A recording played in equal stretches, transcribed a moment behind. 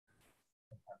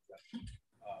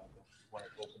When it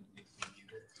opens, it needs to be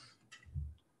muted.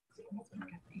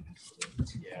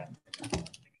 Yeah.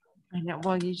 I know.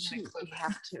 Well, you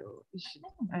have to. You should,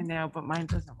 I know, but mine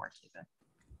doesn't work either.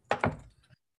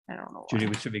 I don't know. Judy,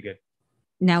 we should be good.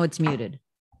 Now it's muted.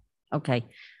 Okay.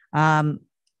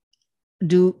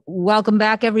 Welcome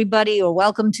back, everybody, or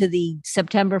welcome to the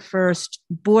September 1st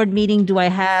board meeting. Do I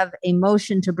have a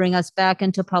motion to bring us back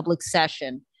into public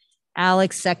session?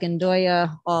 Alex, second,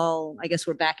 Doya, I guess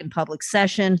we're back in public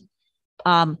session.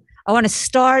 I want to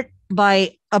start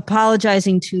by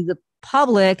apologizing to the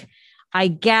public. I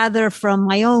gather from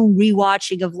my own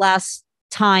rewatching of last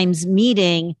time's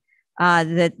meeting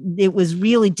that it was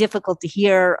really difficult to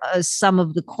hear some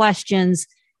of the questions.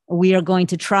 We are going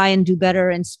to try and do better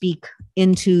and speak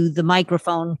into the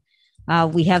microphone.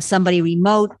 We have somebody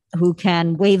remote who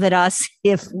can wave at us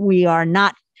if we are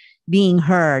not being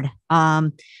heard.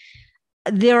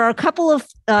 There are a couple of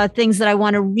things that I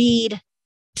want to read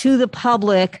to the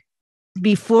public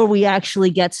before we actually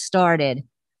get started.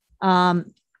 The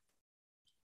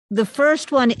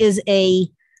first one is a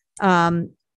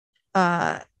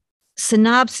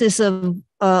synopsis of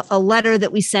a letter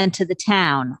that we sent to the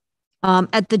town.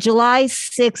 At the July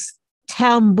 6th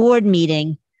town board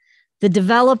meeting, the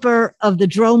developer of the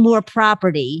Dromore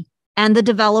property and the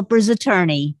developer's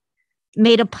attorney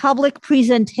made a public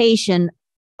presentation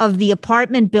of the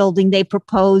apartment building they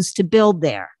proposed to build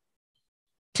there.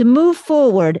 To move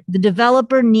forward, the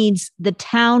developer needs the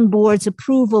town board's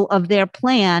approval of their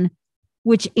plan,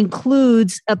 which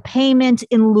includes a payment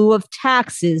in lieu of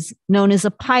taxes known as a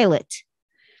pilot.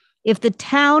 If the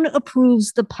town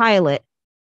approves the pilot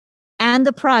and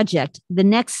the project, the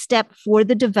next step for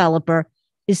the developer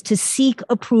is to seek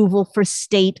approval for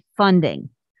state funding.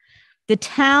 The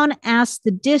town asked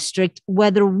the district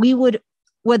whether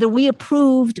we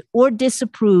approved or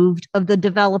disapproved of the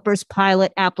developer's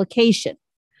pilot application.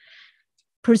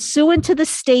 Pursuant to the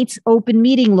state's open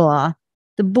meeting law,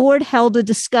 the board held a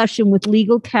discussion with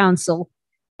legal counsel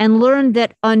and learned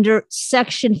that under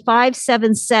Section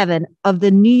 577 of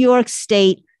the New York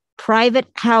State Private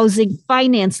Housing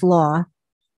Finance Law,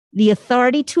 the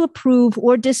authority to approve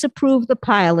or disapprove the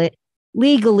pilot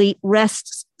legally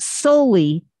rests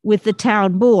solely with the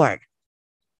town board.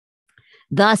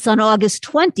 Thus, on August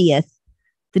 20th,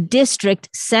 the district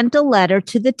sent a letter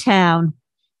to the town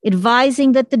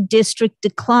advising that the district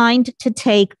declined to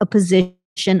take a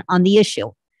position on the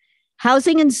issue.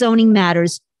 Housing and zoning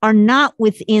matters are not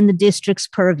within the district's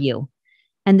purview,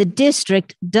 and the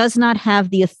district does not have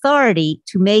the authority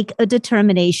to make a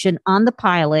determination on the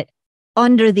pilot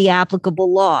under the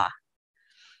applicable law.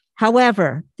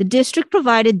 However, the district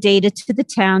provided data to the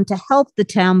town to help the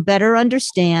town better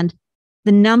understand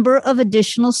the number of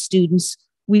additional students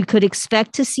we could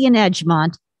expect to see in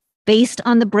Edgemont based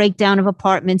on the breakdown of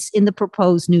apartments in the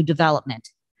proposed new development.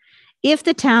 If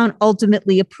the town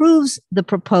ultimately approves the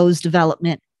proposed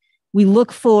development, we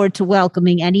look forward to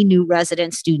welcoming any new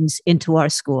resident students into our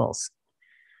schools.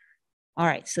 All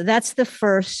right, so that's the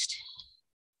first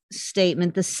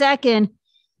statement. The second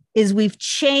is we've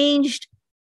changed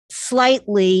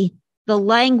slightly the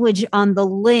language on the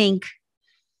link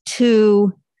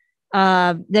to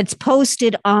that's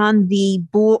posted on the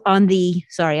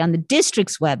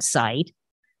district's website.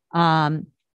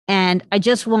 And I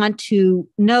just want to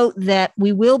note that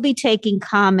we will be taking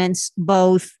comments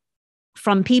both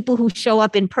from people who show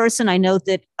up in person. I note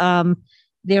that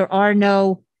there are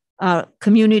no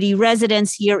community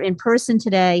residents here in person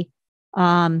today.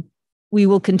 We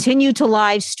will continue to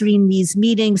live stream these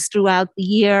meetings throughout the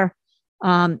year.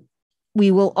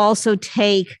 We will also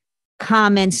take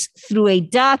comments through a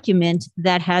document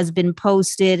that has been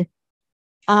posted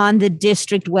on the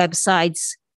district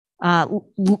website's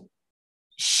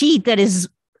sheet that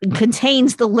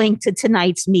contains the link to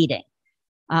tonight's meeting.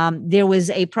 There was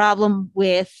a problem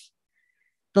with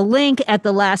the link at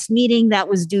the last meeting that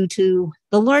was due to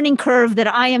the learning curve that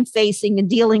I am facing in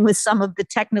dealing with some of the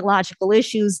technological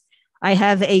issues. I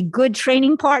have a good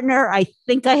training partner. I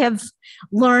think I have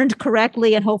learned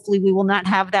correctly, and hopefully we will not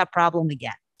have that problem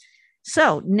again.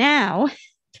 So now,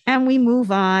 can we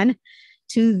move on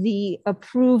to the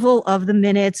approval of the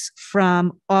minutes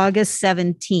from August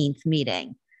 17th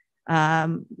meeting?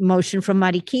 Motion from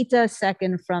Marikita,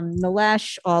 second from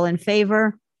Nilesh, all in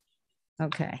favor?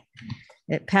 Okay,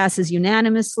 it passes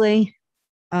unanimously.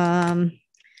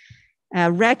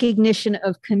 Recognition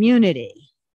of community.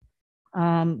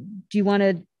 Do you want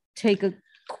to take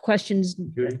questions?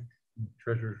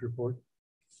 Treasurer's report.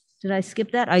 Did I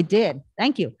skip that? I did.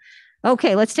 Thank you.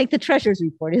 Okay, let's take the treasurer's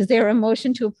report. Is there a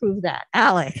motion to approve that?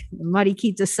 Alec,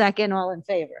 Marikita, second, all in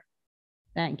favor?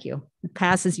 Thank you. It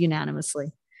passes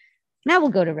unanimously. Now we'll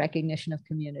go to recognition of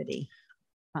community.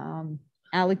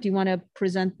 Alec, do you want to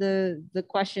present the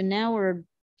question now or?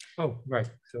 Oh, right.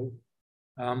 So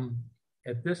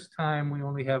at this time, we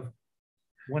only have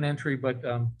one entry, but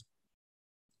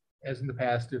as in the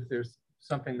past, if there's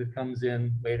something that comes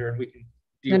in later and we can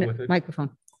deal with it. Microphone.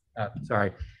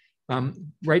 Sorry.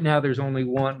 Right now, there's only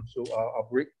one, so I'll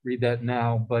read that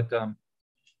now, but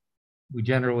we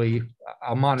generally,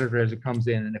 I'll monitor as it comes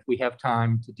in, and if we have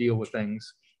time to deal with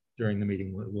things during the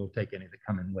meeting, we'll take any that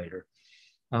come in later.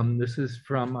 This is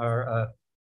from our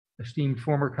esteemed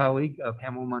former colleague of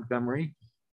Hamill Montgomery,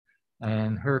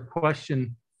 and her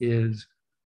question is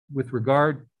with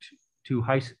regard to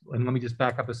high school, and let me just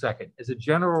back up a second. As a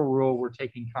general rule, we're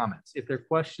taking comments. If there are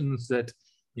questions that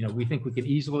we think we can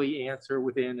easily answer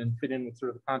within and fit in with sort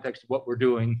of the context of what we're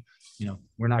doing,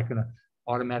 we're not going to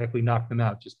automatically knock them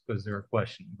out just because they're a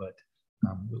question. But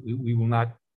we will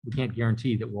not, we can't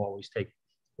guarantee that we'll always take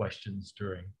questions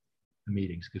during the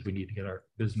meetings because we need to get our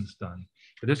business done.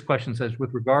 But this question says,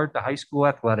 with regard to high school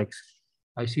athletics,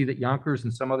 I see that Yonkers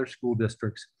and some other school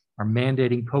districts are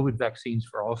mandating COVID vaccines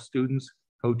for all students,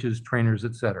 coaches, trainers,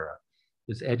 etc.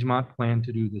 Does Edgemont plan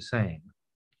to do the same?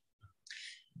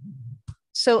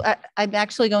 So I'm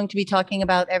actually going to be talking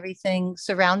about everything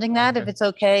surrounding that, if Okay. it's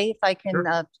okay, if I can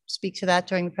Sure. speak to that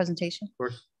during the presentation. Of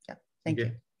course. Yeah, thank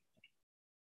you.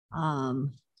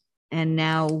 And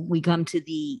now we come to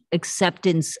the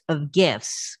acceptance of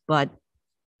gifts, but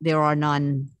there are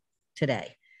none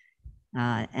today.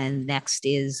 And next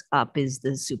is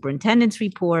the superintendent's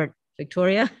report.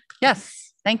 Victoria?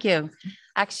 Yes, thank you.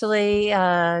 Actually,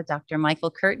 Dr.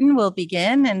 Michael Curtin will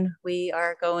begin, and we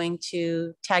are going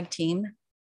to tag team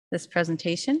this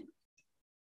presentation.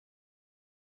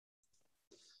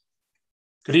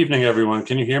 Good evening, everyone.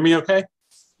 Can you hear me okay?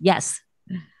 Yes.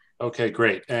 Okay,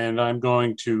 great. And I'm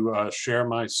going to share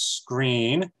my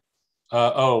screen.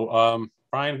 Brian,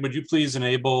 would you please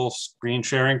enable screen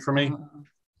sharing for me?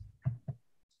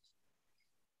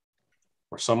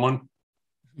 Or someone?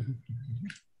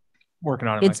 Working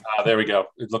on it. It's There we go.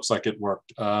 It looks like it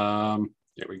worked.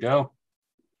 There we go.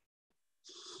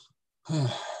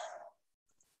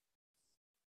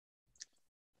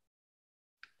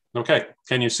 Okay,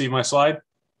 can you see my slide?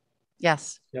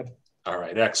 Yes. All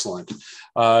right, excellent.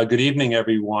 Good evening,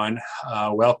 everyone.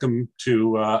 Welcome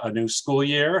to a new school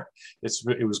year.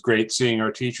 It was great seeing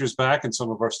our teachers back and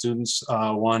some of our students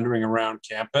wandering around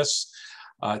campus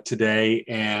today,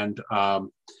 and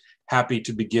happy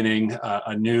to beginning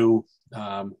a new,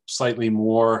 slightly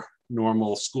more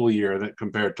normal school year that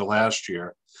compared to last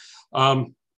year.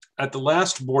 At the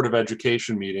last Board of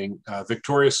Education meeting,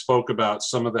 Victoria spoke about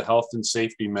some of the health and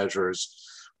safety measures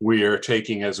we are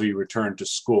taking as we return to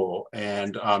school.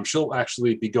 And she'll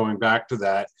actually be going back to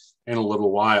that in a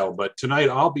little while. But tonight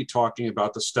I'll be talking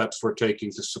about the steps we're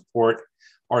taking to support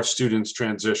our students'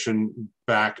 transition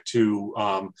back to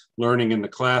learning in the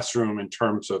classroom in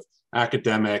terms of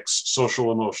academics,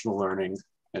 social emotional learning,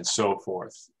 and so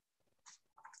forth.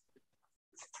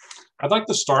 I'd like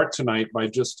to start tonight by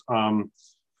just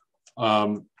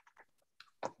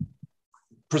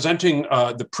presenting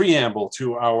the preamble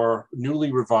to our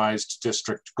newly revised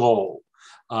district goal.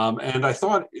 And I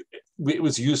thought it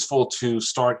was useful to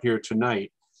start here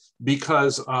tonight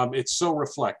because it so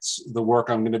reflects the work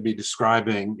I'm going to be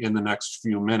describing in the next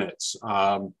few minutes.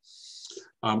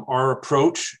 Our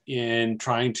approach in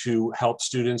trying to help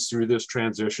students through this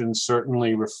transition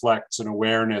certainly reflects an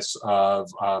awareness of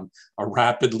a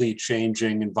rapidly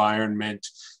changing environment,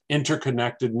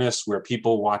 interconnectedness where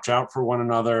people watch out for one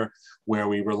another, where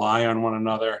we rely on one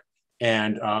another,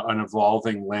 and an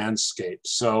evolving landscape.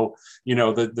 So,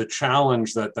 the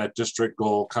challenge that district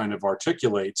goal kind of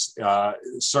articulates,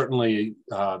 certainly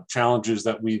challenges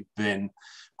that we've been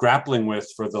grappling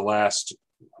with for the last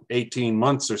 18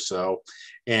 months or so.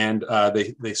 And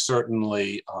they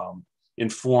certainly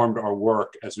informed our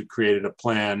work as we created a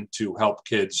plan to help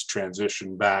kids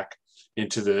transition back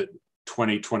into the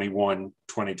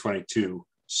 2021-2022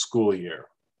 school year.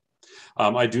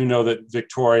 I do know that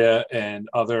Victoria and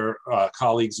other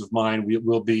colleagues of mine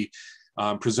will be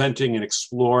presenting and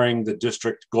exploring the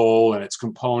district goal and its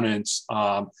components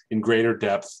in greater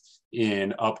depth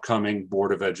in upcoming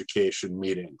Board of Education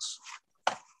meetings.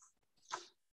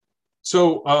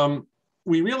 So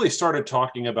we really started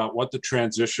talking about what the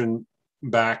transition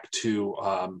back to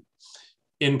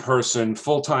in-person,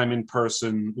 full-time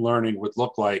in-person learning would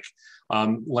look like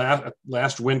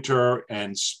last winter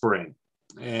and spring.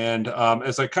 And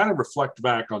as I kind of reflect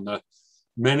back on the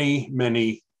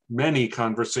many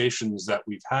conversations that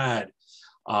we've had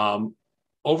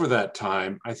over that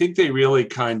time, I think they really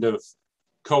kind of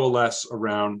coalesce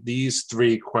around these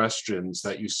three questions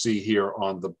that you see here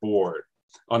on the board,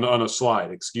 on a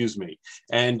slide, excuse me.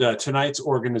 And tonight's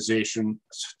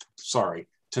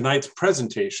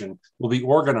presentation will be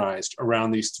organized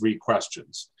around these three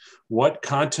questions. What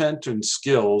content and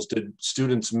skills did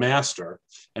students master,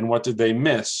 and what did they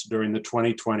miss during the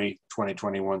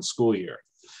 2020-2021 school year?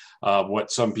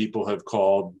 What some people have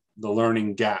called the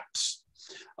learning gaps.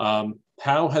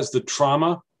 How has the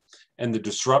trauma and the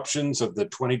disruptions of the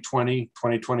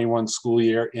 2020-2021 school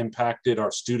year impacted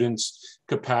our students'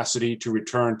 capacity to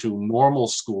return to normal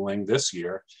schooling this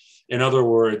year? In other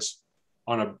words,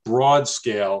 on a broad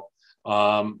scale,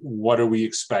 what are we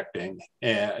expecting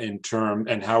and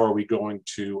how are we going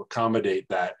to accommodate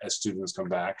that as students come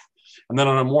back? And then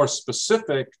on a more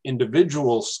specific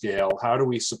individual scale, how do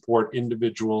we support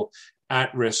individual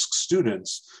at-risk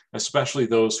students, especially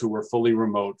those who were fully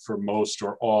remote for most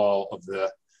or all of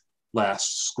the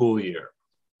last school year?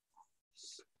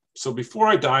 So before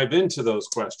I dive into those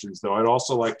questions, though, I'd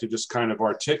also like to just kind of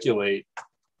articulate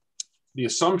the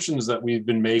assumptions that we've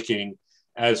been making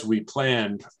as we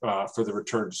planned for the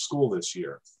return to school this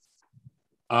year.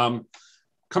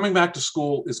 Coming back to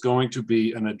school is going to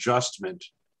be an adjustment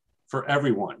for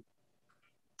everyone,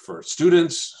 for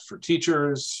students, for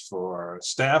teachers, for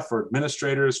staff, for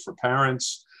administrators, for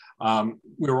parents.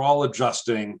 We're all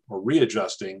adjusting or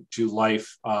readjusting to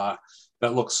life that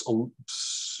looks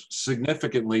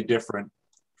significantly different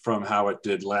from how it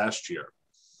did last year.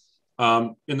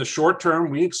 In the short term,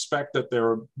 we expect that there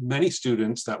are many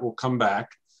students that will come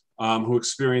back who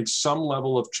experience some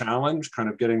level of challenge, kind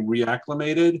of getting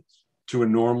reacclimated to a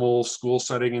normal school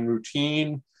setting and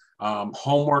routine.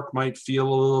 Homework might feel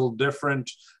a little different,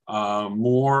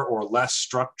 more or less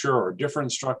structure or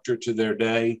different structure to their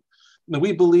day. And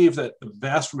we believe that the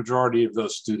vast majority of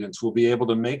those students will be able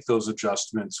to make those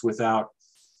adjustments without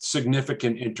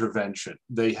significant intervention.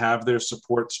 They have their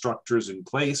support structures in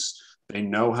place. They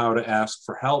know how to ask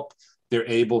for help. They're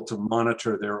able to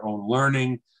monitor their own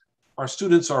learning. Our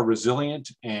students are resilient,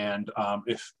 and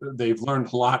if they've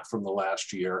learned a lot from the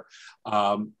last year,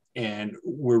 and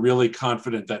we're really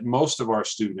confident that most of our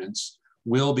students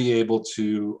will be able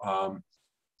to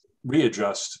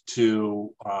readjust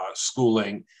to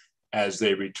schooling as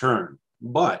they return.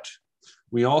 But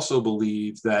we also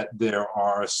believe that there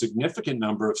are a significant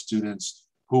number of students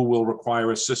who will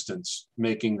require assistance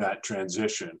making that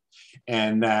transition,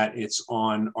 and that it's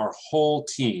on our whole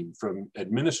team, from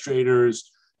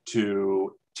administrators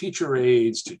to teacher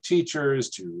aides, to teachers,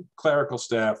 to clerical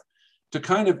staff, to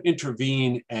kind of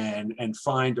intervene and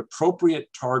find appropriate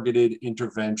targeted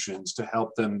interventions to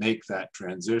help them make that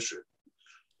transition.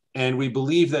 And we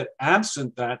believe that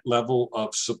absent that level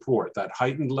of support, that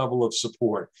heightened level of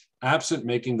support, absent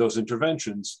making those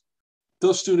interventions,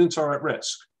 those students are at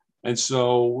risk. And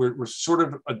so we're sort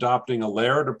of adopting a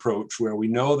layered approach where we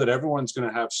know that everyone's going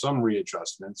to have some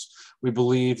readjustments. We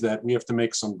believe that we have to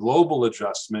make some global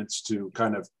adjustments to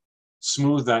kind of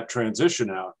smooth that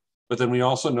transition out. But then we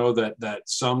also know that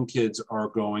some kids are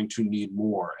going to need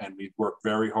more. And we've worked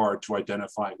very hard to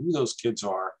identify who those kids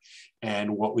are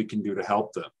and what we can do to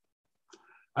help them.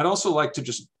 I'd also like to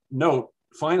just note,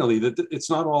 finally, that it's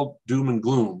not all doom and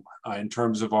gloom in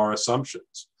terms of our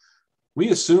assumptions. We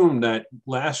assume that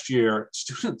last year,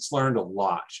 students learned a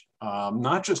lot,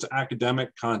 not just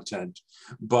academic content,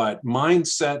 but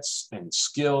mindsets and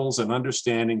skills and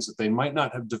understandings that they might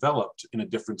not have developed in a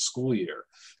different school year.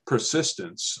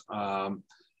 Persistence,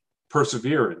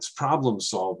 perseverance, problem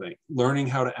solving, learning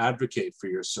how to advocate for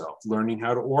yourself, learning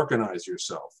how to organize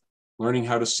yourself, learning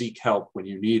how to seek help when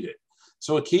you need it.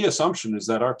 So a key assumption is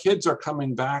that our kids are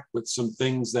coming back with some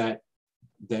things that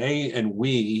they and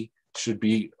we should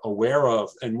be aware of,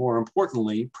 and more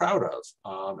importantly, proud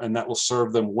of, and that will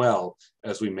serve them well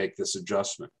as we make this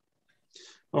adjustment.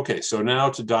 Okay, so now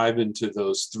to dive into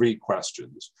those three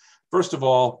questions. First of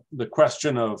all, the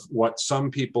question of what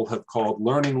some people have called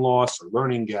learning loss or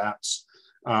learning gaps.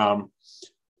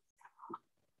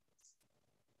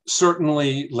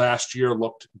 Certainly last year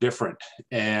looked different,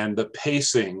 and the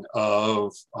pacing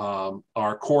of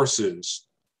our courses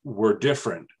were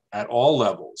different at all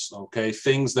levels, okay?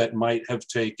 Things that might have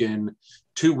taken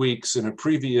 2 weeks in a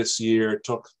previous year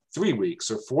took 3 weeks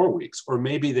or 4 weeks, or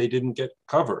maybe they didn't get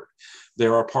covered.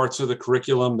 There are parts of the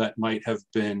curriculum that might have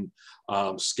been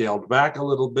scaled back a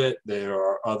little bit. There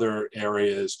are other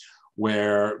areas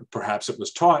where perhaps it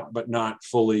was taught but not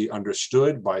fully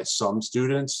understood by some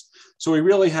students. So we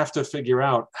really have to figure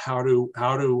out how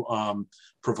to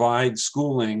provide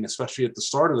schooling, especially at the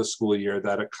start of the school year,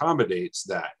 that accommodates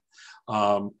that.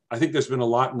 I think there's been a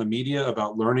lot in the media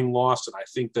about learning loss, and I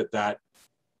think that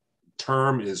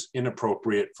term is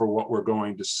inappropriate for what we're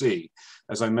going to see.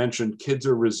 As I mentioned, kids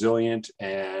are resilient,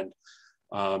 and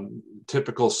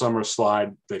typical summer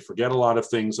slide, they forget a lot of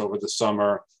things over the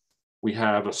summer. We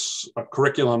have a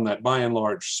curriculum that by and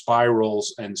large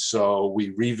spirals, and so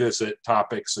we revisit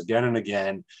topics again and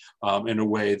again in a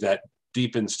way that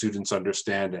deepens students'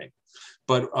 understanding.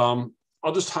 But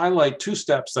I'll just highlight 2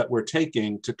 steps that we're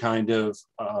taking to kind of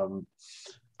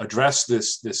address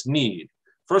this need.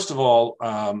 First of all,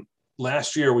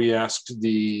 last year we asked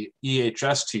the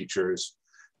EHS teachers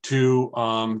to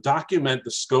document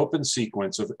the scope and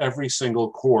sequence of every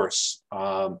single course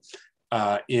at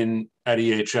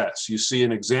EHS. You see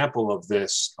an example of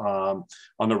this on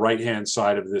the right-hand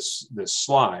side of this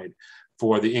slide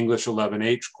for the English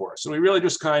 11H course. And we really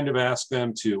just kind of ask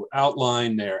them to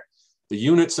outline the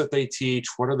units that they teach,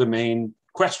 what are the main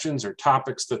questions or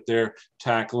topics that they're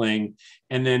tackling,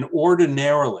 and then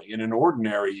ordinarily, in an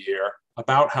ordinary year,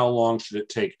 about how long should it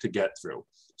take to get through.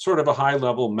 Sort of a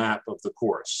high-level map of the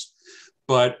course.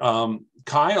 But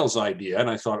Kyle's idea, and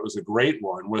I thought it was a great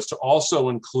one, was to also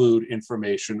include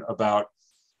information about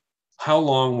how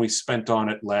long we spent on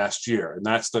it last year. And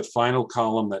that's the final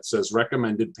column that says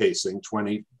recommended pacing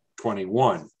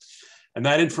 2021. And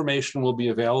that information will be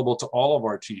available to all of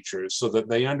our teachers so that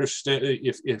they understand,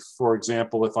 if for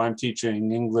example, if I'm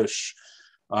teaching English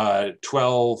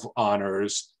 12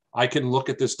 honors, I can look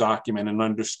at this document and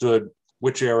understood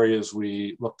which areas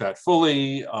we looked at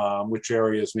fully, which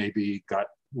areas maybe got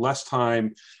less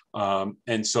time, and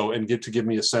give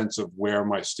me a sense of where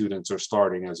my students are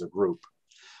starting as a group.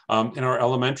 In our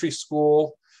elementary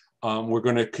school, we're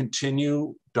going to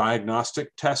continue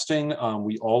diagnostic testing.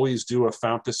 We always do a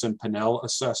Fountas and Pinnell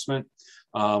assessment,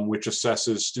 which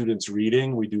assesses students'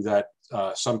 reading. We do that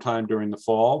sometime during the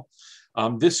fall.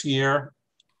 This year,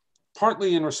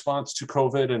 partly in response to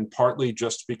COVID and partly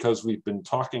just because we've been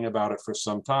talking about it for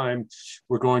some time,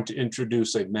 we're going to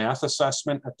introduce a math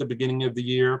assessment at the beginning of the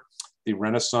year, the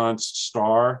Renaissance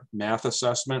STAR math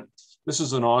assessment. This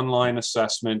is an online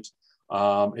assessment.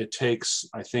 It takes,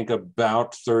 I think,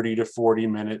 about 30 to 40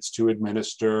 minutes to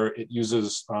administer. It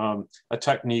uses a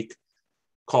technique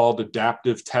called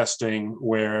adaptive testing,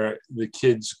 where the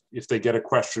kids, if they get a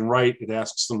question right, it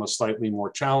asks them a slightly more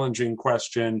challenging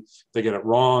question. If they get it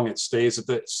wrong, it stays at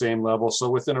the same level. So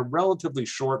within a relatively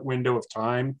short window of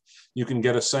time, you can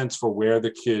get a sense for where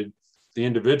the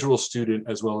individual student,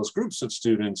 as well as groups of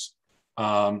students,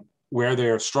 where they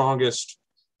are strongest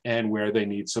and where they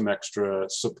need some extra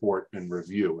support and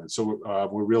review. And so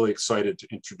we're really excited to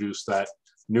introduce that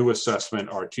new assessment.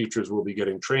 Our teachers will be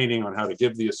getting training on how to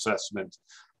give the assessment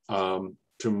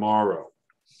tomorrow.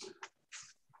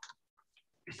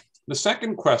 The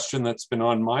second question that's been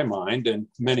on my mind and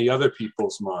many other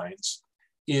people's minds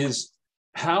is,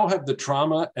 how have the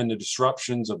trauma and the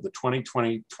disruptions of the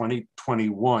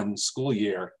 2020-2021 school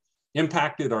year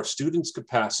impacted our students'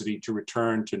 capacity to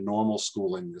return to normal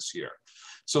schooling this year?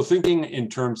 So thinking in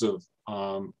terms of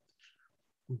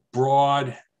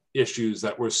broad issues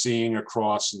that we're seeing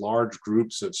across large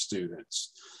groups of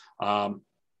students. And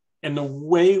the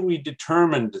way we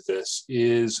determined this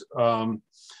is in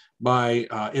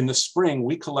the spring,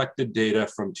 we collected data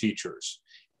from teachers,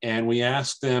 and we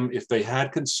asked them if they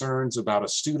had concerns about a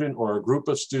student or a group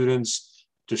of students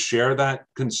to share that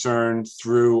concern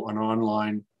through an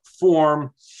online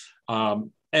form.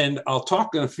 And I'll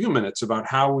talk in a few minutes about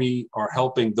how we are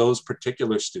helping those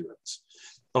particular students.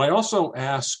 But I also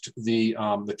asked the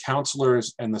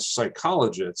counselors and the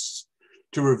psychologists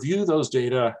to review those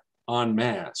data en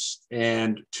masse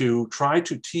and to try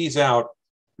to tease out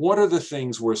what are the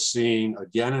things we're seeing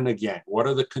again and again? What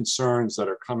are the concerns that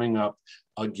are coming up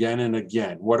again and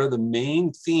again? What are the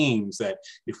main themes that,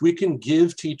 if we can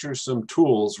give teachers some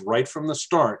tools right from the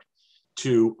start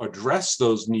to address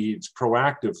those needs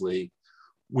proactively,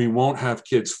 we won't have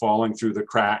kids falling through the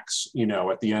cracks,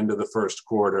 at the end of the first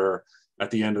quarter,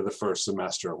 at the end of the first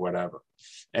semester, or whatever.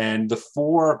 And the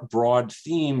 4 broad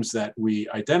themes that we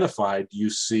identified, you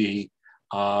see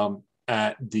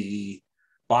at the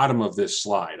bottom of this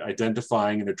slide: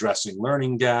 identifying and addressing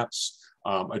learning gaps,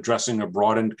 addressing a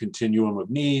broadened continuum of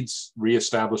needs,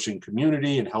 reestablishing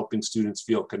community and helping students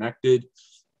feel connected,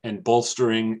 and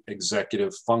bolstering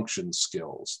executive function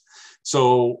skills.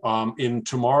 So in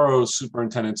tomorrow's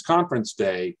Superintendent's Conference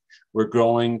Day, we're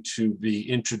going to be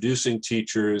introducing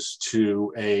teachers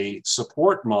to a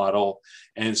support model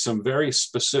and some very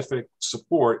specific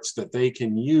supports that they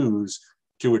can use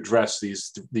to address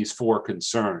these 4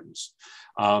 concerns.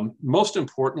 Most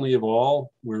importantly of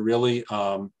all, we're really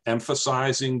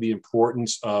emphasizing the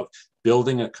importance of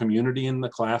building a community in the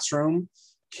classroom.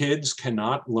 Kids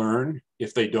cannot learn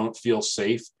if they don't feel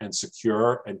safe and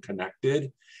secure and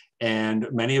connected. And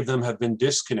many of them have been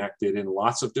disconnected in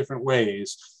lots of different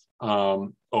ways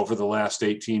over the last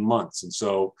 18 months. And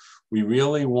so we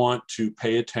really want to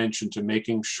pay attention to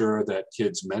making sure that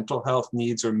kids' mental health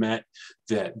needs are met,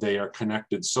 that they are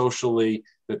connected socially,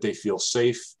 that they feel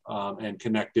safe and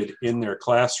connected in their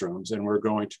classrooms. And we're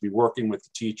going to be working with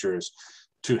the teachers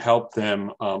to help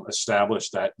them establish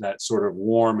that sort of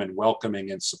warm and welcoming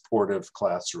and supportive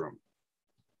classroom.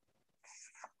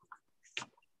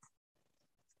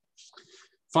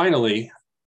 Finally,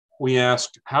 we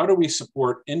asked, how do we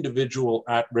support individual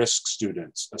at-risk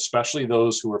students, especially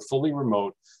those who are fully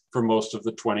remote for most of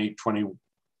the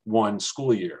 2021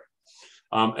 school year?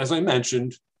 As I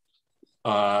mentioned,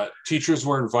 teachers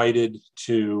were invited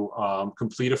to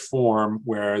complete a form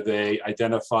where they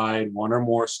identified one or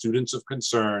more students of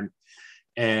concern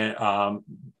and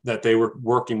that they were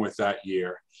working with that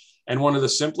year. And one of the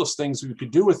simplest things we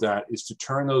could do with that is to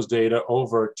turn those data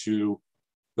over to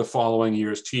the following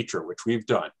year's teacher, which we've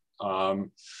done.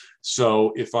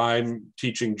 So if I'm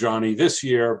teaching Johnny this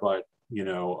year, but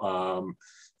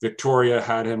Victoria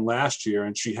had him last year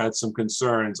and she had some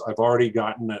concerns, I've already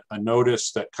gotten a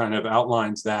notice that kind of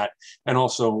outlines that. And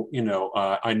also,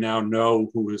 I now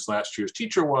know who his last year's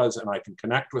teacher was, and I can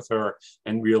connect with her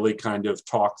and really kind of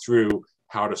talk through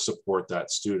how to support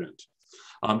that student.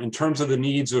 In terms of the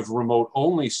needs of remote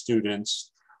only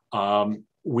students,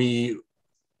 we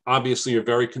obviously are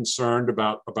very concerned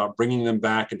about bringing them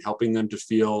back and helping them to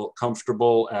feel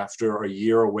comfortable after a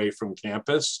year away from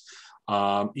campus.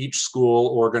 Each school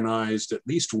organized at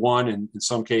least one, and in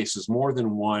some cases more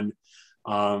than one,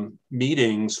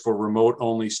 meetings for remote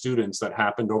only students that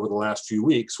happened over the last few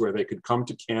weeks, where they could come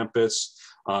to campus,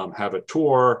 have a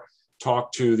tour,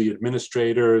 talk to the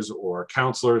administrators or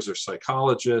counselors or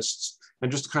psychologists,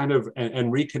 and just kind of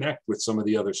and reconnect with some of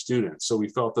the other students. So we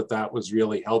felt that that was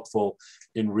really helpful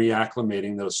in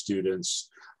reacclimating those students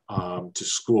to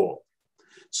school.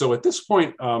 So at this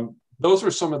point, those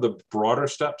are some of the broader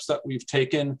steps that we've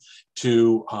taken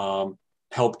to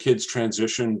help kids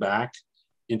transition back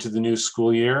into the new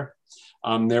school year.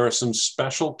 There are some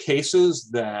special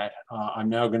cases that I'm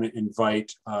now going to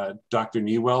invite Dr.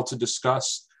 Newell to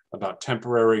discuss about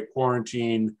temporary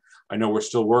quarantine. I know we're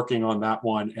still working on that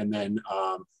one, and then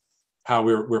how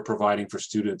we're providing for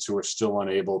students who are still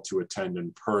unable to attend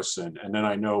in person. And then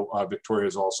I know Victoria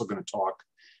is also going to talk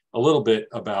a little bit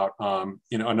about an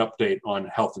update on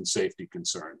health and safety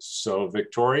concerns. So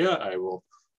Victoria, I will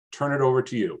turn it over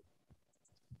to you.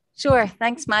 Sure,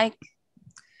 thanks, Mike.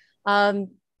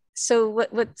 So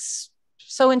what's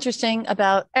so interesting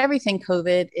about everything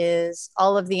COVID is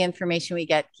all of the information we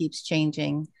get keeps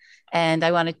changing. And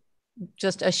I want to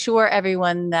just assure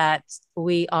everyone that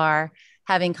we are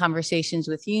having conversations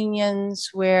with unions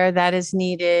where that is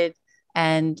needed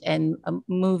and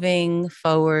moving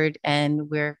forward. And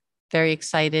we're very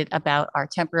excited about our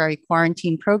temporary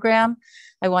quarantine program.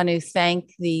 I want to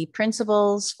thank the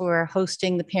principals for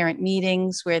hosting the parent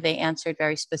meetings where they answered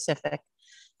very specific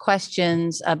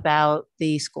questions about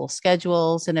the school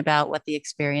schedules and about what the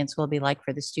experience will be like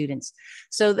for the students.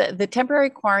 So the temporary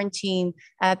quarantine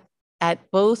at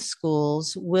both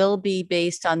schools will be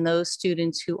based on those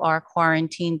students who are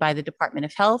quarantined by the Department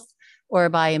of Health or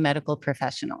by a medical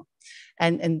professional.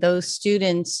 And those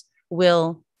students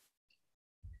will,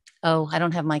 oh, I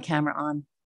don't have my camera on.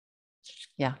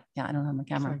 Yeah, I don't have my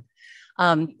camera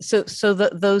on. So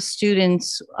those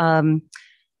students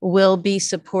will be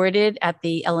supported at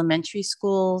the elementary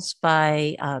schools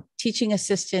by teaching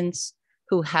assistants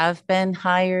who have been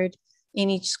hired in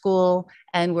each school,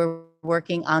 and we're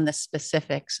working on the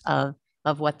specifics of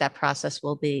what that process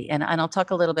will be. And I'll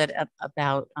talk a little bit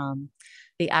about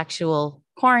the actual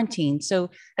quarantine. So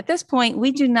at this point,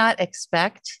 we do not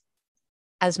expect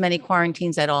as many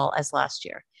quarantines at all as last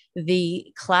year.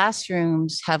 The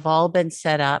classrooms have all been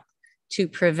set up to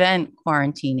prevent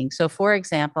quarantining. So for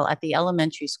example, at the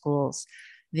elementary schools,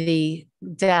 the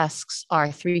desks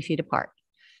are 3 feet apart.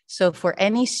 So for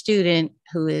any student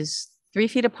who is 3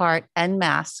 feet apart and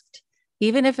masked,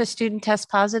 even if a student tests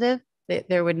positive,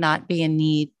 there would not be a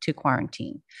need to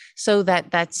quarantine. So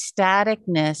that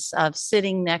staticness of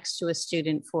sitting next to a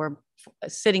student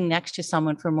sitting next to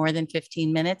someone for more than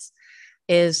 15 minutes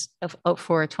is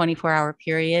for a 24-hour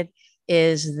period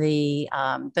is the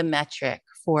metric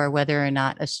for whether or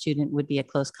not a student would be a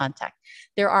close contact.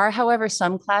 There are, however,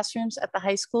 some classrooms at the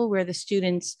high school where the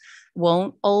students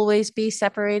won't always be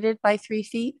separated by 3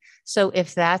 feet. So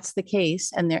if that's the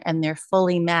case and they're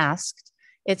fully masked,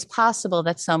 it's possible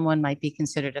that someone might be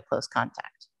considered a close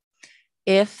contact.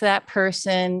 If that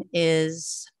person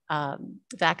is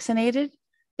vaccinated,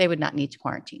 they would not need to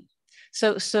quarantine.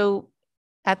 So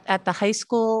at the high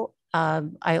school,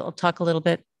 I'll talk a little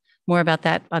bit more about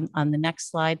that on the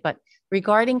next slide, but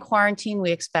regarding quarantine,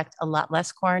 we expect a lot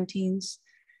less quarantines.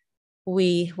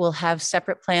 We will have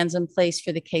separate plans in place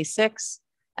for the K-6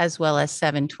 as well as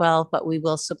 7-12, but we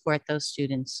will support those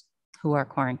students who are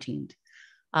quarantined.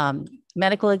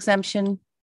 Medical exemption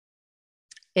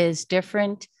is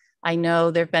different. I know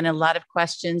there've been a lot of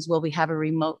questions. Will we have a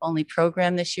remote only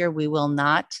program this year? We will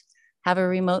not have a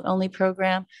remote only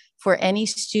program. For any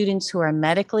students who are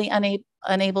medically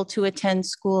unable to attend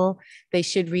school, they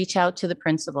should reach out to the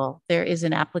principal. There is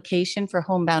an application for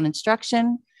homebound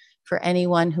instruction for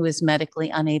anyone who is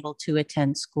medically unable to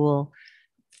attend school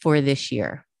for this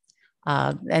year.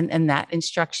 And that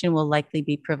instruction will likely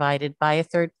be provided by a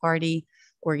third-party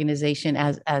organization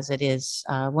as it is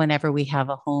whenever we have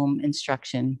a home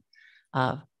instruction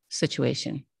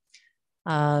situation.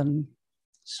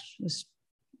 Just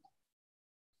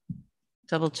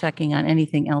double checking on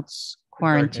anything else.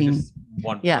 Quarantine. Just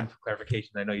one point for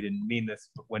clarification. I know you didn't mean this,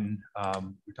 but when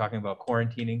we're talking about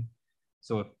quarantining,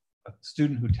 so if a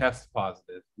student who tests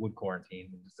positive would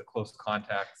quarantine, it's the close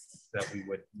contacts that we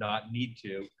would not need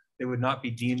to, they would not be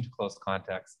deemed close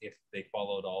contacts if they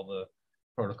followed all the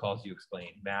protocols you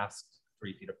explained, masked,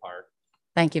 3 feet apart.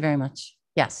 Thank you very much.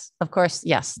 Yes, of course,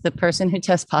 yes. The person who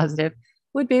tests positive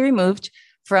would be removed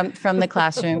from the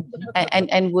classroom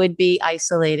and would be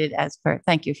isolated as per.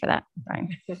 Thank you for that, Brian.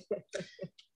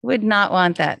 Would not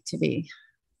want that to be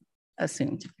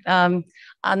assumed. On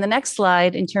the next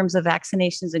slide, in terms of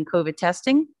vaccinations and COVID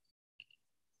testing,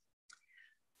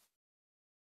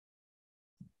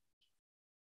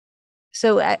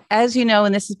 so as you know,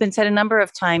 and this has been said a number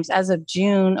of times, as of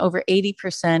June, over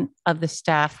 80% of the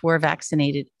staff were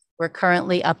vaccinated. We're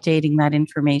currently updating that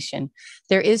information.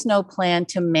 There is no plan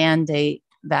to mandate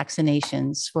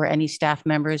vaccinations for any staff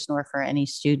members nor for any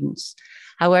students.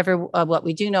 However, what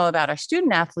we do know about our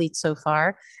student athletes so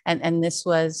far, and this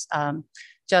was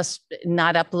just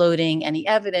not uploading any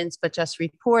evidence, but just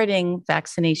reporting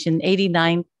vaccination,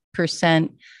 89%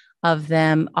 of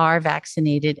them are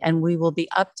vaccinated, and we will be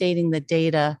updating the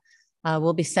data.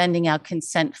 We'll be sending out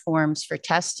consent forms for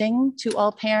testing to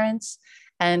all parents.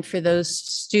 And for those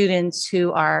students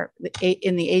who are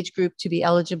in the age group to be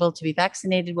eligible to be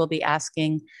vaccinated, we'll be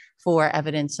asking for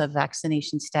evidence of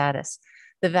vaccination status.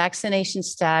 The vaccination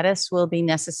status will be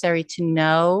necessary to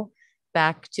know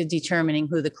back to determining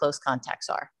who the close contacts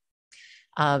are.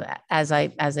 As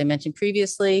I mentioned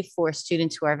previously, for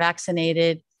students who are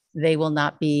vaccinated, they will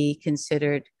not be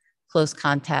considered close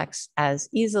contacts as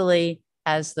easily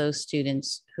as those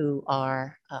students who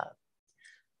are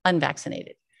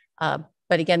unvaccinated.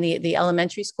 But again, the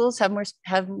elementary schools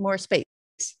have more space.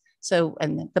 So,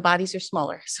 and the bodies are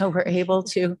smaller. So we're able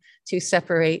to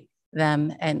separate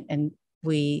them, and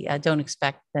we don't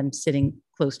expect them sitting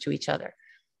close to each other.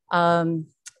 In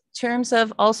terms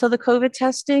of also the COVID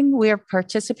testing, we are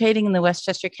participating in the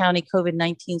Westchester County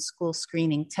COVID-19 school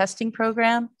screening testing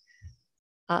program.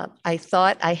 I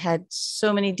thought I had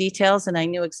so many details and I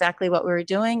knew exactly what we were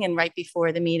doing. And right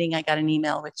before the meeting, I got an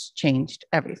email which changed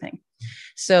everything.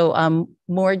 So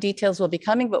more details will be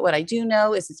coming, but what I do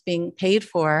know is it's being paid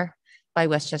for by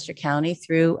Westchester County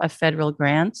through a federal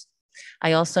grant.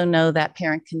 I also know that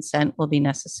parent consent will be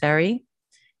necessary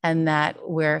and that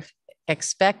we're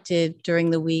expected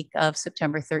during the week of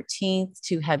September 13th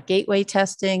to have gateway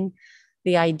testing.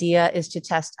 The idea is to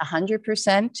test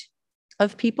 100%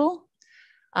 of people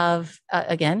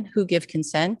again, who give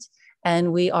consent.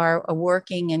 And we are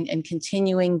working and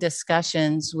continuing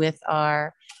discussions with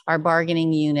our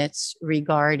bargaining units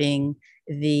regarding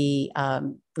the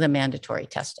mandatory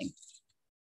testing.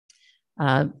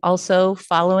 Also,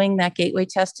 following that gateway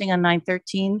testing on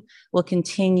 9/13, we'll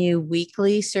continue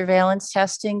weekly surveillance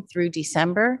testing through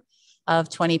December of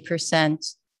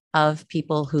 20% of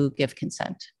people who give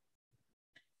consent.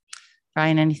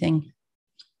 Brian, anything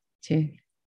to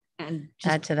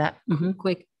add to that?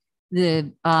 Quick,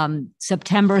 the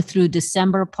September through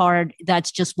December part,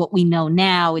 that's just what we know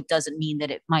now. It doesn't mean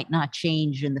that it might not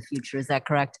change in the future. Is that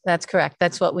correct? That's correct.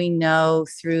 That's what we know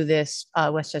through this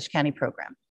Westchester County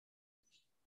program.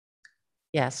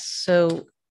 Yes. So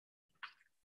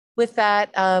with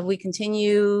that, we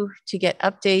continue to get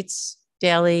updates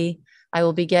daily. I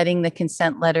will be getting the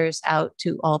consent letters out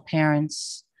to all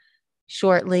parents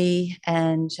shortly,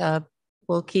 and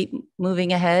we'll keep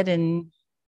moving ahead and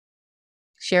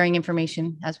sharing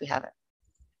information as we have it.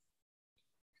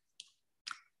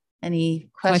 Any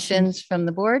questions from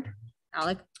the board?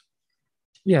 Alec?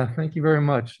 Yeah, thank you very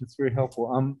much. It's very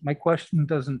helpful. My question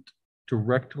doesn't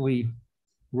directly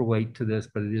relate to this,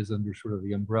 but it is under sort of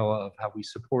the umbrella of how we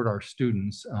support our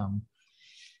students.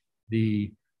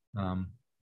 The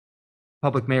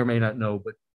public may or may not know,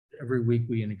 but every week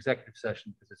we in executive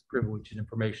session, because it's privileged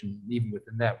information, and even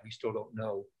within that, we still don't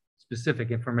know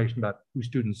specific information about who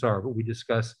students are, but we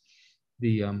discuss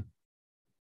the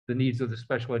needs of the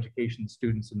special education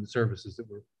students and the services that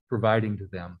we're providing to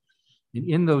them. And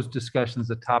in those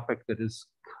discussions, a topic that has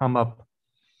come up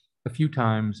a few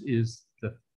times is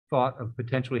the thought of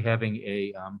potentially having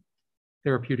a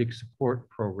therapeutic support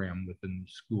program within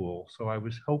the school. So I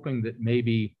was hoping that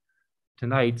maybe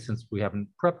tonight, since we haven't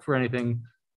prepped for anything,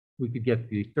 we could get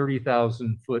the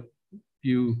 30,000-foot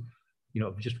view,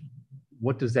 of just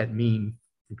what does that mean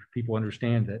for people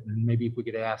understand that. And maybe if we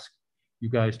could ask you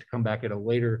guys to come back at a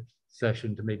later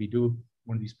session to maybe do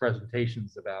one of these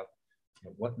presentations about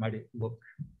what might it look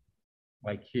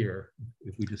like here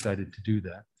if we decided to do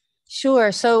that.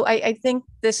 Sure. So I think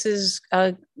this is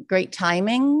a great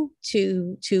timing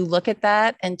to look at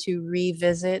that and to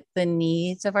revisit the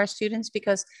needs of our students,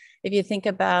 because if you think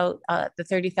about the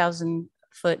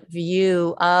 30,000-foot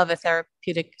view of a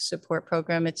therapeutic support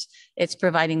program, it's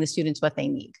providing the students what they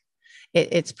need.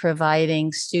 It's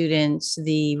providing students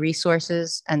the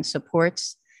resources and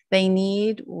supports they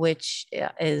need, which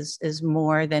is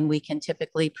more than we can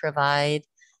typically provide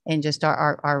in just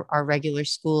our regular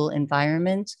school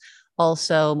environment.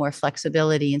 Also more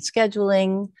flexibility in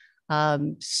scheduling.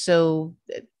 So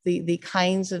the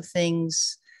kinds of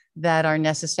things that are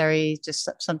necessary just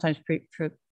sometimes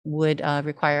would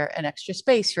require an extra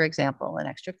space, for example, an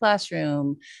extra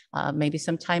classroom, maybe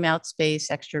some timeout space,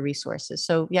 extra resources.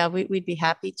 So yeah, we'd be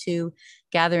happy to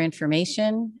gather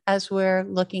information as we're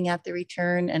looking at the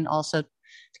return, and also to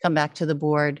come back to the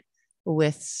board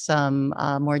with some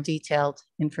more detailed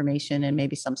information and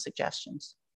maybe some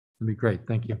suggestions. That'd be great.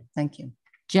 Thank you. Thank you.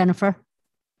 Jennifer?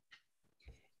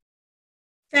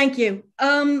 Thank you.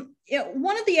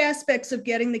 One of the aspects of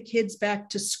getting the kids back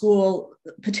to school,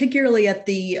 particularly at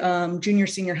the junior,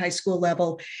 senior high school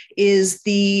level, is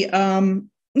the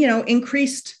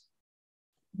increased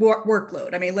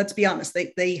workload. I mean, let's be honest.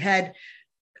 They had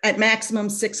at maximum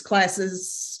 6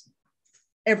 classes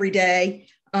every day.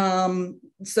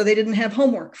 So they didn't have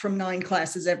homework from 9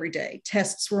 classes every day.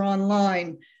 Tests were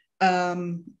online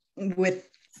with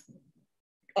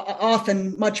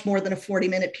often much more than a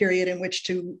 40-minute period in which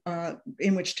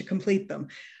to complete them.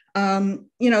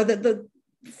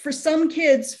 For some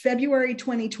kids, February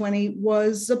 2020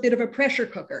 was a bit of a pressure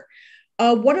cooker.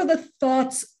 What are the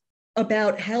thoughts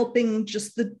about helping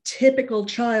just the typical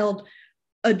child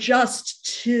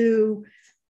adjust to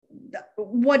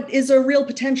what is a real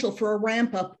potential for a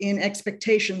ramp up in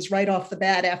expectations right off the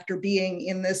bat after being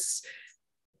in this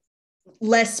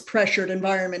less pressured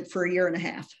environment for a year and a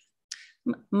half?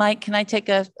 Mike, can I take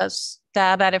a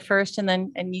stab at it first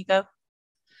and you go?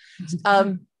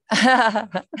 So,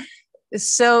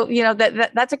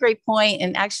 that's a great point.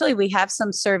 And actually we have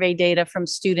some survey data from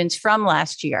students from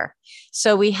last year.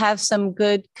 So we have some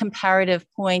good comparative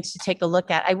points to take a look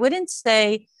at. I wouldn't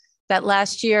say that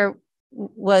last year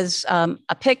was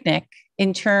a picnic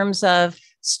in terms of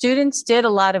students did a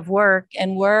lot of work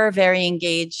and were very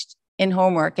engaged in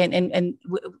homework.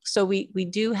 So we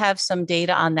do have some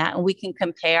data on that, and we can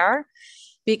compare,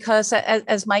 because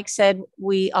as Mike said,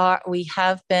 we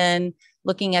have been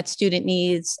looking at student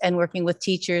needs and working with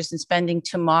teachers and spending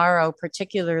tomorrow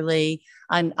particularly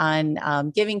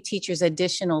on giving teachers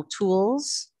additional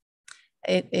tools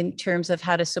in terms of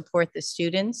how to support the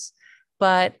students.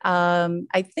 But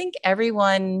I think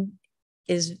everyone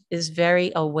is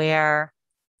very aware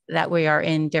that we are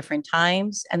in different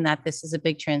times and that this is a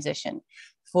big transition.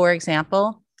 For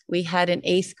example, we had an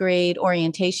 8th grade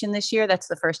orientation this year. That's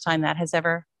the first time that has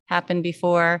ever happened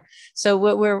before. So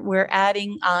we're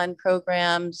adding on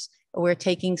programs, we're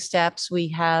taking steps. We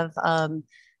have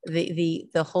the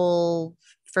whole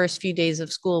first few days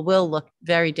of school will look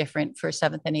very different for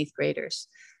 7th and 8th graders,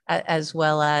 as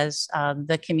well as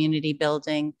the community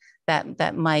building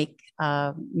that Mike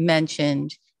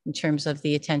mentioned in terms of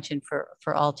the attention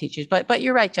for all teachers. But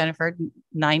you're right, Jennifer,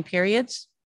 9 periods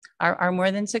are more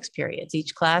than 6 periods.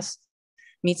 Each class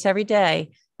meets every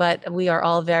day, but we are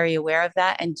all very aware of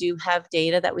that and do have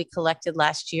data that we collected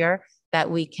last year that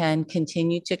we can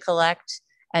continue to collect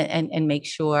and make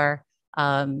sure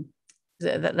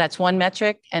that's one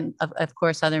metric. And of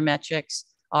course, other metrics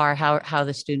are how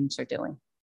the students are doing.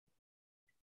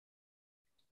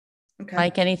 Okay.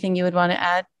 Mike, anything you would want to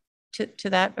add to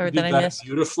that, or that I missed?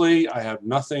 Beautifully. I have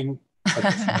nothing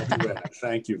additional to add.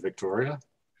 Thank you, Victoria.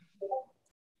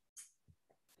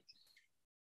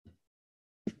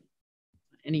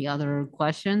 Any other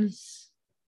questions?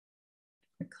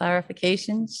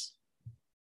 Clarifications?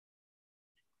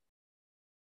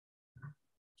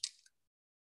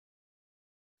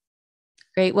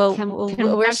 Great. Well,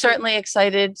 we're certainly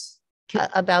excited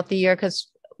about the year because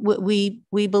we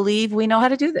believe we know how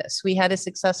to do this. We had a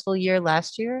successful year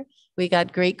last year. We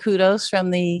got great kudos from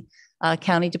the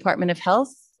County Department of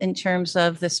Health in terms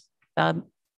of this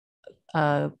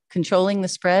controlling the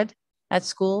spread at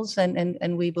schools.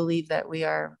 And we believe that we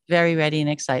are very ready and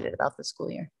excited about the school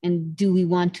year. And do we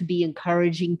want to be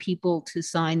encouraging people to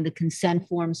sign the consent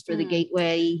forms for the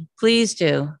gateway? Please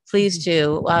do. Please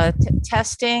do.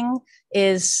 Testing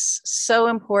is so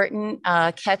important.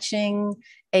 Catching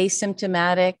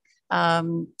asymptomatic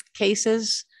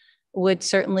cases would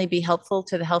certainly be helpful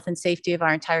to the health and safety of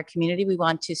our entire community. We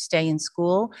want to stay in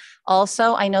school.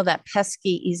 Also, I know that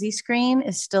pesky Easy Screen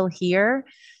is still here.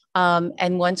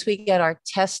 And once we get our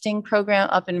testing program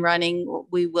up and running,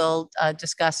 we will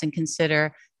discuss and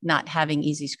consider not having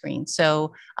Easy Screen.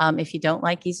 So if you don't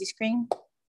like Easy Screen,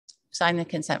 sign the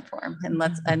consent form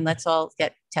and let's all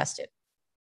get tested.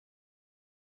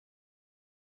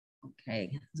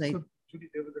 Okay. So, Judy,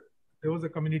 there was a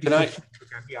community. Can I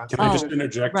just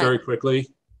interject very quickly?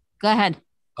 Go ahead.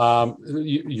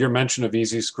 Your mention of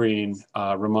Easy Screen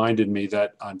reminded me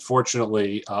that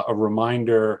unfortunately a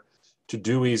reminder to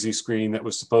do Easy Screen that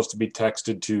was supposed to be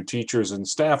texted to teachers and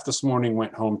staff this morning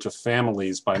went home to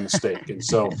families by mistake. And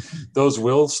so those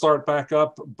will start back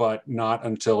up, but not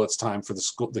until it's time for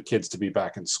the kids to be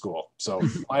back in school. So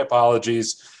my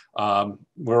apologies.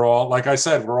 We're all, like I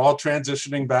said, we're all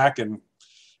transitioning back and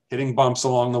hitting bumps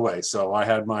along the way. So I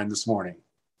had mine this morning.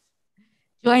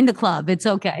 Join the club. It's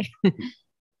okay.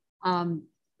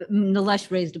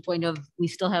 Nilesh raised a point of, we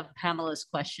still have Pamela's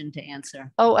question to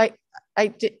answer. Oh, I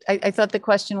thought the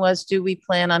question was, do we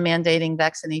plan on mandating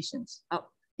vaccinations? Oh,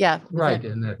 yeah. Right.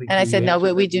 And I said, no,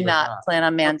 we do not plan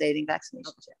on mandating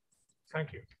vaccinations.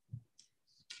 Thank you.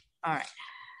 All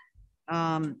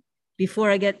right.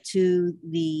 Before I get to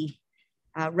the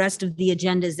rest of the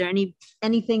agenda, is there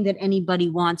anything that anybody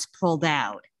wants pulled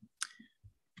out?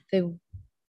 The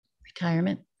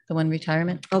one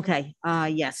retirement. Okay.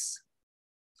 Yes.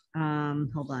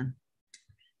 Hold on.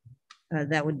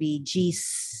 That would be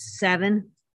G7.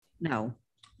 No.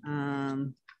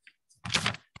 Right.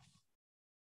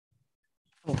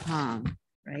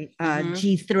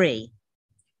 G3.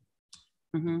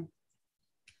 Mm-hmm.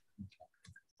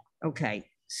 Okay.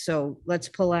 So let's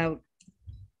pull out.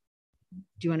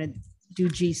 Do you want to do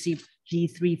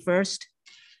G3 first?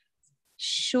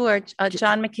 Sure.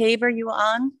 John McCabe, are you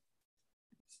on?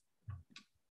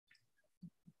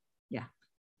 Yeah.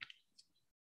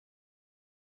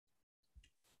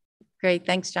 Great.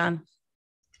 Thanks, John. Do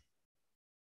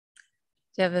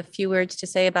you have a few words to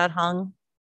say about Hong?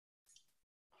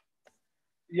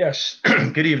 Yes.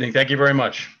 Good evening. Thank you very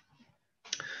much.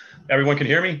 Everyone can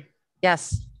hear me?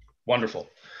 Yes. Wonderful.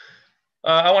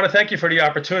 I want to thank you for the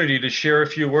opportunity to share a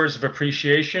few words of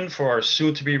appreciation for our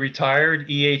soon-to-be retired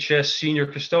EHS senior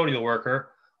custodial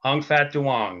worker, Hong Fat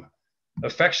Duong,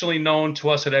 affectionately known to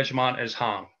us at Edgemont as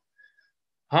Hong.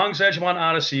 Hong's Edgemont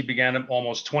Odyssey began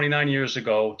almost 29 years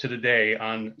ago to the day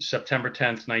on September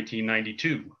 10th,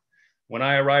 1992. When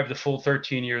I arrived a full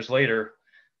 13 years later,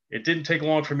 it didn't take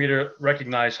long for me to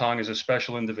recognize Hong as a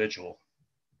special individual.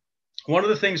 One of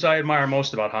the things I admire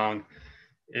most about Hong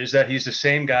is that he's the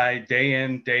same guy day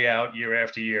in, day out, year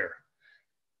after year.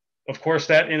 Of course,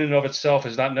 that in and of itself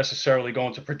is not necessarily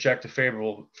going to project a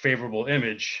favorable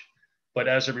image, but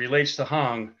as it relates to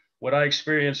Hong, what I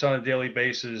experience on a daily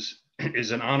basis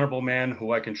is an honorable man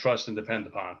who I can trust and depend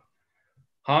upon.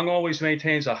 Hong always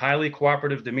maintains a highly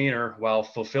cooperative demeanor while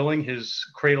fulfilling his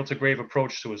cradle-to-grave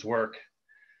approach to his work.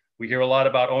 We hear a lot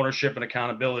about ownership and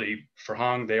accountability. For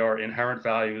Hong, they are inherent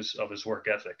values of his work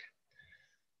ethic.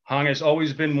 Hong has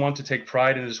always been one to take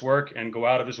pride in his work and go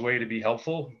out of his way to be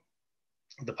helpful.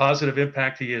 The positive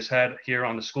impact he has had here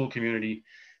on the school community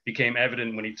became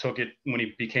evident when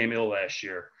he became ill last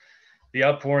year. The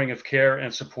outpouring of care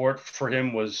and support for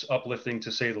him was uplifting,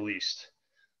 to say the least.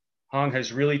 Hong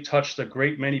has really touched a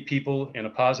great many people in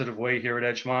a positive way here at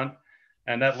Edgemont,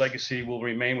 and that legacy will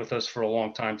remain with us for a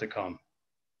long time to come.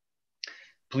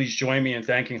 Please join me in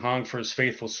thanking Hong for his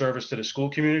faithful service to the school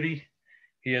community.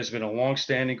 He has been a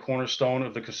long-standing cornerstone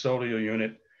of the custodial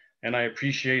unit, and I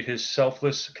appreciate his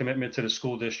selfless commitment to the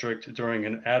school district during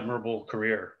an admirable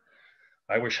career.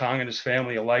 I wish Hong and his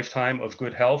family a lifetime of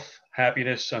good health,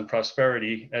 happiness, and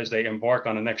prosperity as they embark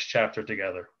on the next chapter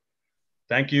together.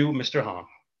 Thank you, Mr. Hong.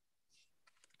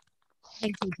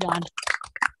 Thank you, John.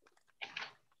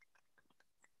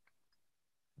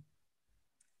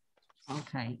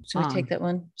 Okay. Should we take that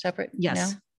one separate?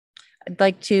 Yes. Now? I'd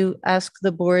like to ask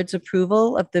the board's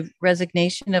approval of the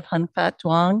resignation of Hung Fat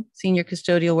Duong, senior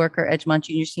custodial worker, Edgemont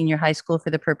Junior Senior High School, for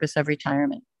the purpose of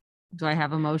retirement. Do I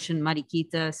have a motion?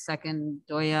 Marikita, second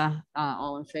Doya,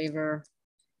 all in favor?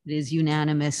 It is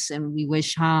unanimous, and we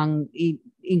wish Hong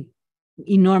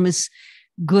enormous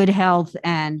good health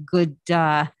and good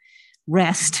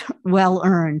rest, well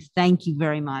earned. Thank you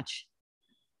very much.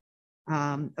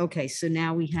 Okay, so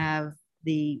now we have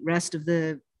the rest of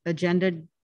the agenda.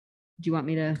 Do you want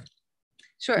me to?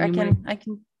 Sure, Enumerate? I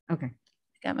can. Okay.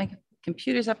 Got my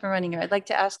computer's up and running here. I'd like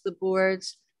to ask the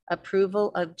board's approval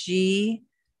of G,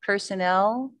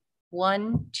 personnel,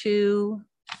 1, 2,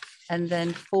 and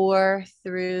then 4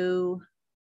 through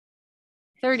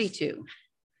 32.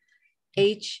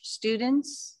 H,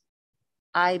 students,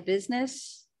 I,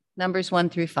 business, numbers 1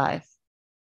 through 5.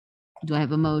 Do I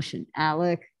have a motion?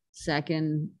 Alec,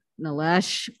 second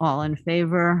Nilesh, all in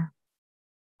favor?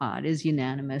 It is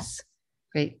unanimous.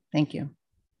 Great, thank you.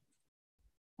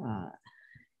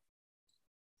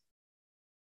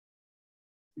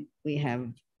 We have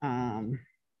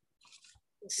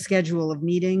schedule of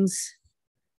meetings.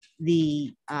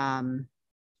 The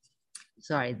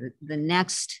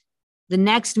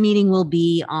next meeting will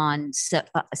be on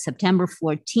September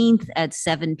 14th at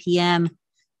 7 p.m.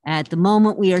 At the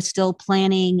moment, we are still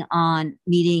planning on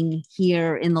meeting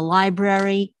here in the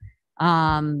library.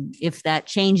 If that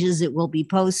changes, it will be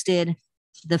posted.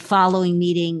 The following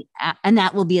meeting, and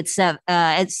that will be at 7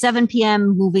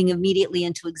 p.m., moving immediately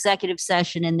into executive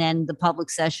session, and then the public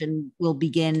session will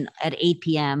begin at 8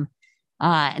 p.m.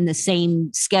 And the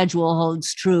same schedule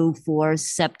holds true for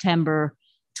September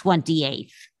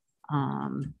 28th.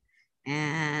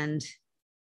 And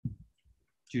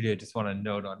Judy, I just want to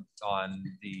note on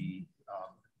the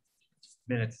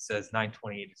minutes, it says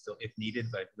 9:28 is still if needed,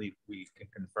 but I believe we can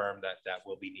confirm that that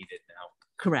will be needed now.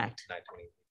 correct.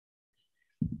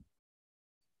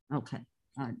 9:28. Okay.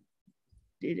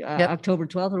 Yep. October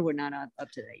 12th, or we're not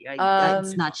up to that?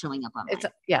 It's not showing up on mine. It's,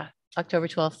 yeah, October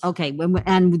 12th. Okay,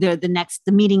 and the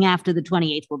meeting after the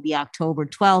 28th will be October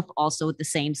 12th, also at the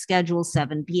same schedule,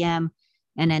 7 p.m.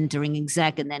 and entering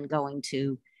exec and then going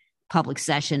to public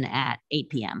session at 8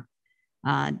 p.m.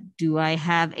 Do I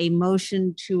have a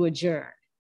motion to adjourn?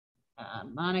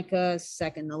 Monica,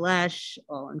 second Nilesh,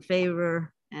 all in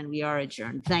favor, and we are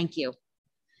adjourned. Thank you.